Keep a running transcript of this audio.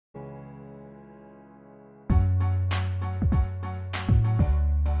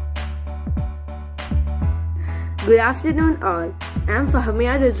Good afternoon all. I am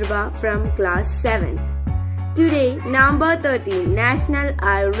Fahmiya Rudraba from class 7th. Today, November 13, National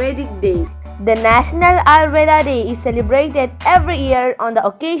Ayurvedic Day. The National Ayurveda Day is celebrated every year on the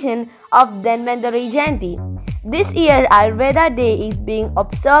occasion of Dhanvantari Jayanti. This year, Ayurveda Day is being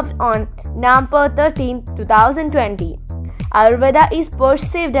observed on November 13, 2020. Ayurveda is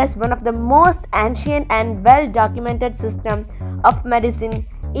perceived as one of the most ancient and well-documented systems of medicine,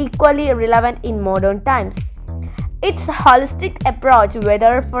 equally relevant in modern times. Its holistic approach,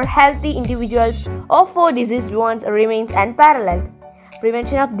 whether for healthy individuals or for diseased ones, remains unparalleled.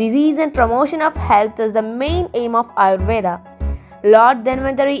 Prevention of disease and promotion of health is the main aim of Ayurveda. Lord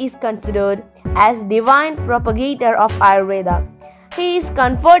Dhanvantari is considered as divine propagator of Ayurveda. He is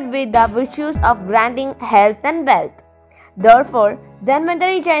conferred with the virtues of granting health and wealth. Therefore,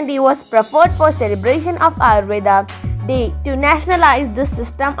 Dhanvantari Jayanti was preferred for celebration of Ayurveda Day to nationalize this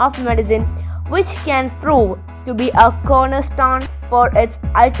system of medicine, which can prove to be a cornerstone for its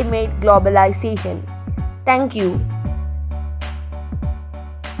ultimate globalization. Thank you.